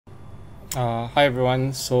Hi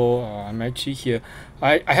everyone. I'm actually here.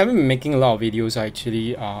 I haven't been making a lot of videos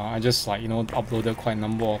actually. I just uploaded quite a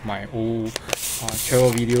number of my old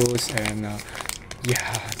travel videos and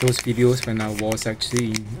yeah, those videos when I was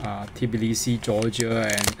actually in Tbilisi, Georgia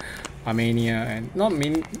and Armenia and not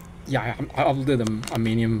main. Yeah, I uploaded the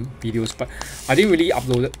Armenian videos, but I didn't really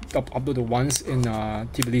upload the ones in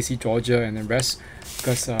Tbilisi, Georgia and the rest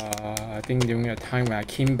because I think during the time when I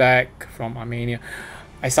came back from Armenia,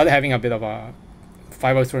 I started having a bit of a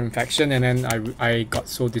viral throat infection, and then I got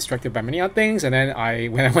so distracted by many other things, and then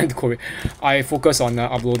when I went to Korea, I focused on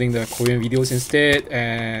uploading the Korean videos instead.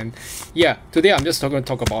 And yeah, today I'm just going to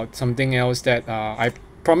talk about something else that I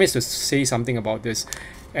promised to say something about this,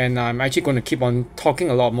 and I'm actually going to keep on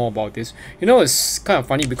talking a lot more about this. It's kind of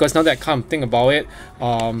funny because now that I kind of think about it,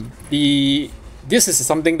 this is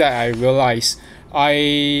something that I realized.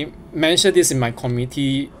 I mentioned this in my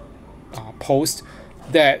community post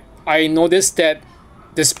that I noticed that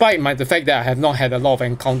despite the fact that I have not had a lot of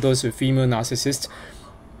encounters with female narcissists,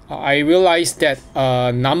 I realized that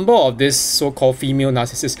a number of these so-called female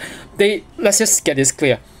narcissists, let's just get this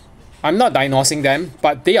clear. I'm not diagnosing them,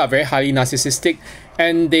 but they are very highly narcissistic,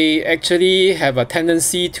 and they actually have a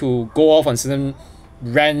tendency to go off on certain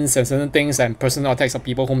rants and certain things and personal attacks of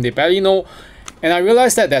people whom they barely know. And I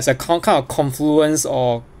realized that there's a kind of confluence,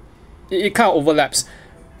 or it kind of overlaps.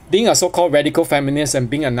 Being a so-called radical feminist and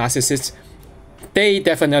being a narcissist, they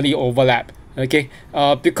definitely overlap, okay?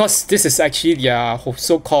 Because this is actually their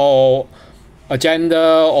so-called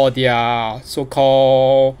agenda, or their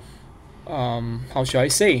so-called how should I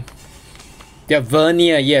say, their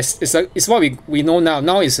veneer. Yes, it's what we know now.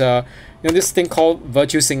 Now is this thing called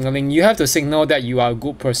virtue signaling. You have to signal that you are a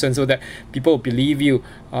good person so that people will believe you,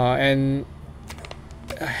 and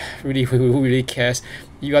really, who really cares?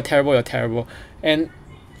 You are terrible, you're terrible. And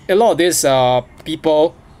a lot of these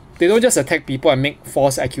people, they don't just attack people and make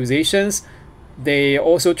false accusations. They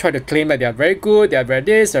also try to claim that they are very good, they are very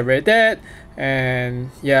this, they're very that. And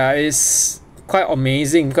yeah, it's quite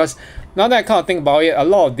amazing because now that I kind of think about it, a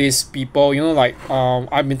lot of these people,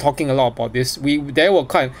 I've been talking a lot about this.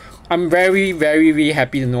 I'm very, very, really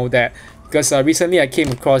happy to know that, because recently I came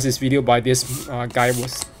across this video by this guy.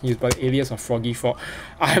 He's by the alias of Froggy Frog.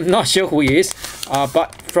 I'm not sure who he is,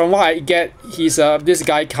 but from what I get, this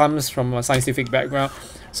guy comes from a scientific background.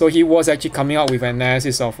 So he was actually coming out with an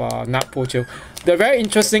analysis of Nat Pocher. The very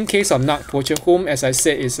interesting case of Nat Pocher, whom, as I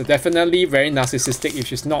said, is definitely very narcissistic if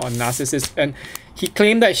she's not a narcissist. And he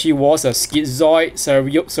claimed that she was a schizoid,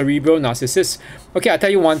 cerebral narcissist. Okay, I'll tell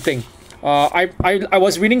you one thing. I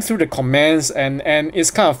was reading through the comments, and it's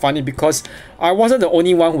kind of funny because I wasn't the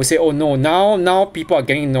only one who said, oh no, now people are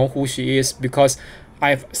getting to know who she is, because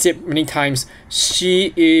I've said many times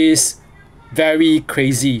she is very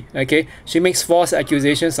crazy. Okay, she makes false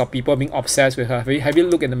accusations of people being obsessed with her. Have you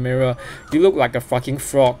look in the mirror? You look like a fucking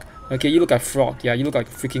frog. Okay, you look like a frog. Yeah, you look like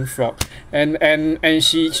a freaking frog. And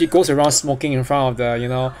she goes around smoking in front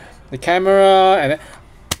of the camera. And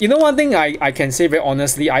one thing I can say very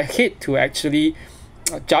honestly, I hate to actually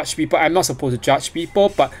judge people. I'm not supposed to judge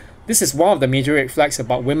people, but this is one of the major red flags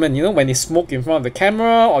about women. When they smoke in front of the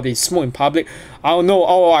camera or they smoke in public, I don't know.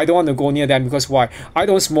 Oh, I don't want to go near them because why? I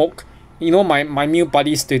don't smoke. My male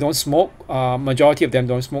buddies, they don't smoke. Majority of them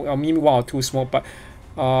don't smoke. Maybe one or two smoke, but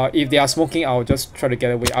if they are smoking, I'll just try to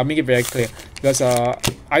get away. I'll make it very clear, because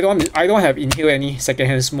I don't have inhaled any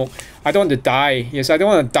secondhand smoke. I don't want to die. Yes, I don't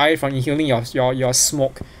want to die from inhaling your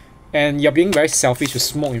smoke. And you're being very selfish to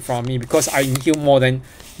smoke in front of me because I inhale more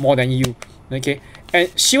than you. Okay,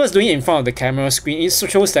 and she was doing it in front of the camera screen. It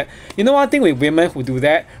shows that, one thing with women who do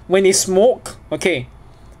that, when they smoke, okay,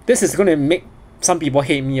 this is going to make some people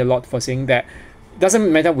hate me a lot for saying that. It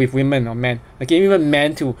doesn't matter with women or men. Okay, even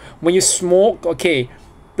men too. When you smoke, okay,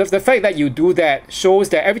 the fact that you do that shows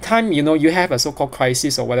that every time you have a so-called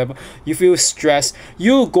crisis or whatever, you feel stressed,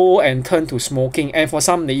 you go and turn to smoking. And for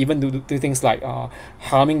some, they even do things like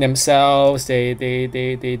harming themselves. They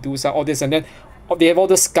do some all this, and then they have all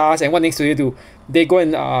the scars, and what next do they do? They go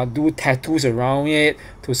and do tattoos around it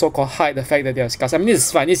to so-called hide the fact that they have scars. I mean, this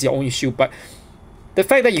is fine, this is your own issue, but the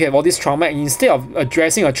fact that you have all this trauma, and instead of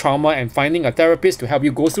addressing a trauma and finding a therapist to help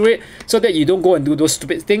you go through it so that you don't go and do those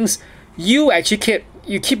stupid things, you actually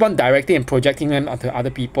keep on directing and projecting them onto other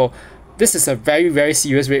people. This is a very, very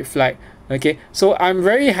serious red flag. Okay, so I'm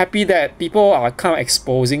very happy that people are kind of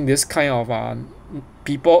exposing this kind of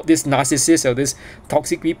people, this narcissist or this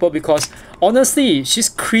toxic people, because honestly, she's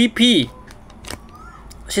creepy.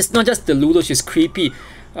 She's not just delulu, she's creepy.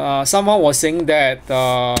 Someone was saying that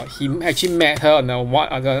he actually met her on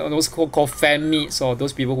those called fan meets, or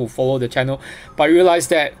those people who follow the channel, but I realized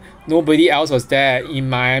that Nobody else was there in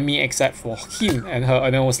Miami except for him and her.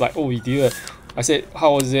 And I was like, oh dear. I said,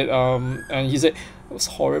 how was it? And he said it was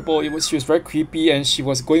horrible. She was very creepy, and she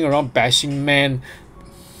was going around bashing men.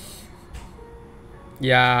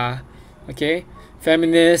 Yeah, okay.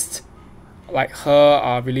 Feminists like her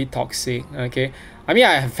are really toxic. Okay, I mean,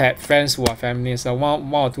 I have had friends who are feminists.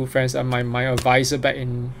 One or two friends. My advisor back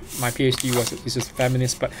in my PhD was a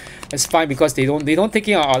feminist, but it's fine because they don't take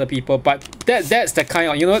it on other people. But that's the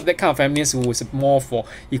kind of, you know, that kind of feminist who is more for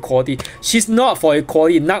equality. She's not for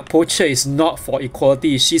equality. Nak Poacher is not for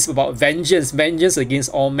equality. She's about vengeance against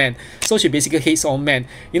all men. So she basically hates all men.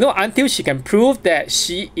 You know, until she can prove that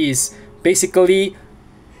she is basically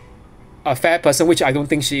a fair person, which I don't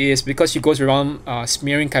think she is, because she goes around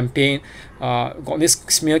smearing campaign, got this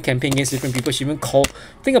smear campaign against different people. She even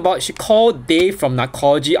she called Dave from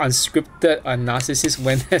Narcology unscripted a narcissist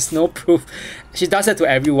when there's no proof. She does that to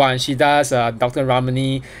everyone. She does Dr.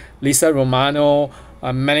 Ramani, Lisa Romano,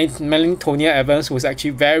 Melatonia Evans, who's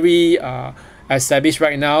actually very established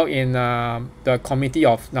right now in the Committee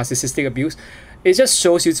of Narcissistic Abuse. It just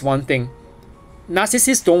shows you one thing.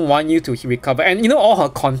 Narcissists don't want you to recover, and you know, all her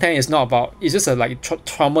content is not about, it's just like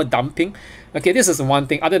trauma dumping. Okay, this is the one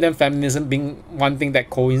thing, other than feminism being one thing that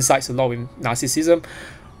coincides a lot with narcissism.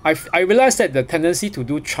 I realized that the tendency to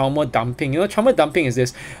do trauma dumping, you know, trauma dumping is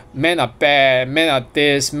this: men are bad, men are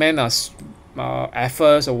this, men are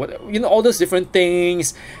efforts, or what, you know, all those different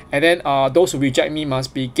things, and then those who reject me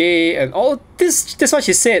must be gay, and all this. That's what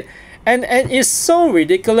she said, and it's so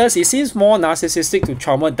ridiculous. It seems more narcissistic to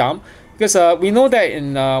trauma dump. Because we know that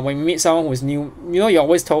in when we meet someone who's new, you know, you're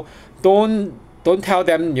always told, don't tell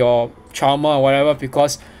them your trauma or whatever,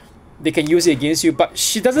 because they can use it against you. But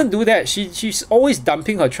she doesn't do that. She's always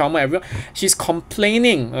dumping her trauma everywhere. She's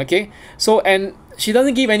complaining, okay? So, and she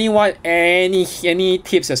doesn't give anyone any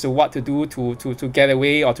tips as to what to do to get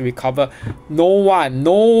away or to recover. No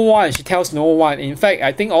one. She tells no one. In fact,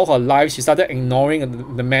 I think all her life she started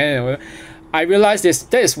ignoring the man. I realized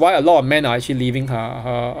that is why a lot of men are actually leaving her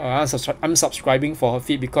unsubscribing for her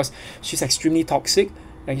feed, because she's extremely toxic,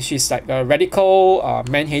 and she's like a radical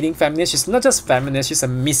man-hating feminist. She's not just feminist, she's a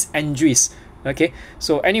misandrist. Okay,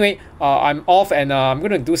 so anyway, I'm off, and I'm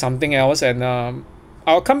gonna do something else, and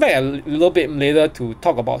I'll come back a little bit later to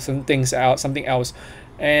talk about something else,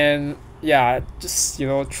 and yeah, just, you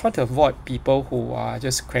know, try to avoid people who are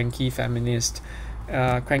just cranky feminists,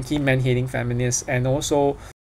 cranky man-hating feminists, and also